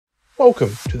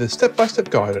Welcome to this step-by-step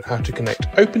guide on how to connect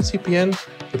OpenCPN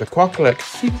with a Quark-elec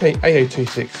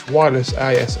A026 wireless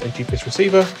AIS and GPS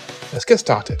receiver. Let's get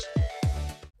started.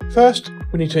 First,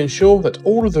 we need to ensure that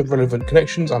all of the relevant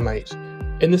connections are made.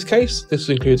 In this case, this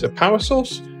includes a power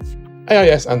source,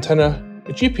 AIS antenna,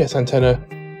 a GPS antenna,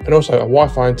 and also a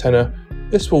Wi-Fi antenna.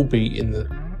 This will be in the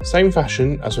same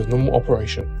fashion as with normal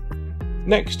operation.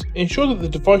 Next, ensure that the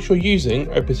device you're using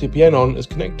OpenCPN on is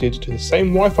connected to the same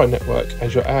Wi-Fi network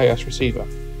as your AIS receiver.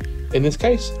 In this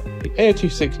case, the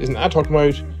A026 is in ad hoc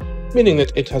mode, meaning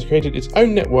that it has created its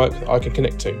own network that I can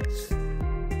connect to.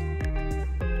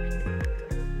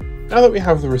 Now that we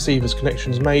have the receiver's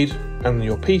connections made and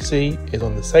your PC is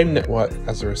on the same network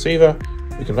as the receiver,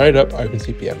 we can load up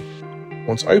OpenCPN.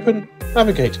 Once open,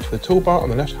 navigate to the toolbar on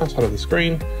the left-hand side of the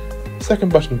screen. The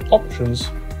second button, Options,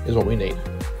 is what we need.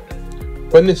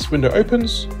 When this window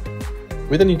opens,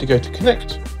 we then need to go to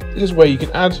Connect. This is where you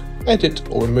can add, edit,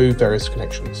 or remove various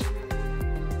connections.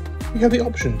 We have the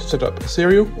option to set up a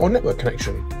serial or network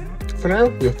connection. For now,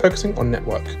 we are focusing on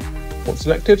network. Once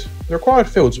selected, the required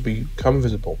fields will become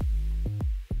visible.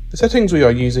 The settings we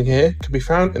are using here can be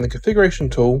found in the configuration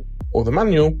tool or the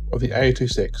manual of the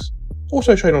A026,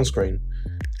 also shown on screen.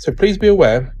 So please be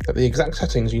aware that the exact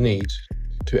settings you need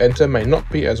to enter may not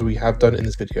be as we have done in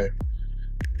this video.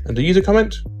 Under user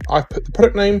comment, I've put the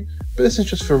product name, but this is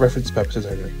just for reference purposes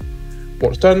only.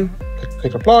 Once done,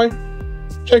 click apply,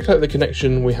 check that the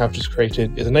connection we have just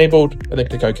created is enabled, and then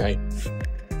click OK.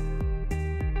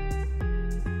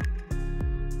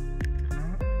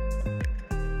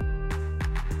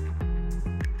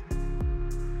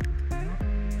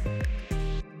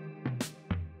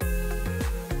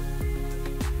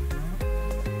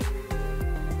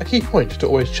 A key point to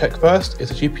always check first is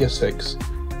the GPS fix.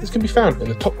 This can be found in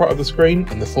the top right of the screen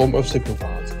in the form of signal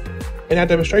bars. In our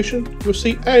demonstration, you'll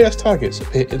see AIS targets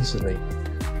appear instantly.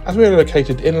 As we are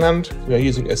located inland, we are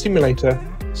using a simulator,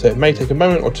 so it may take a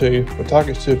moment or two for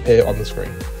targets to appear on the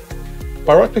screen.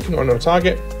 By right-clicking on a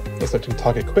target and selecting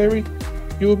Target Query,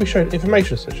 you will be shown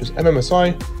information such as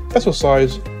MMSI, vessel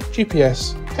size,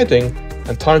 GPS, heading,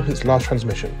 and time since last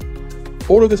transmission.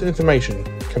 All of this information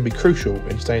can be crucial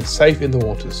in staying safe in the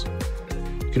waters.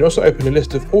 You can also open a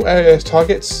list of all AIS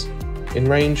targets in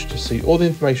range to see all the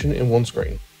information in one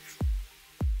screen.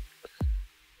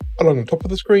 Along the top of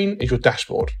the screen is your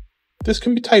dashboard. This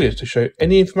can be tailored to show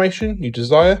any information you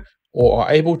desire or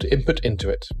are able to input into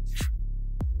it.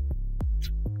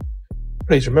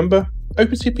 Please remember,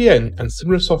 OpenCPN and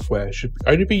similar software should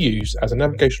only be used as a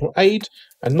navigational aid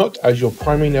and not as your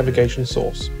primary navigation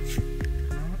source.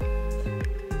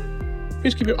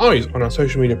 Please keep your eyes on our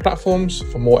social media platforms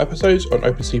for more episodes on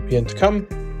OpenCPN to come,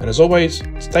 and as always,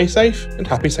 stay safe and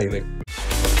happy sailing.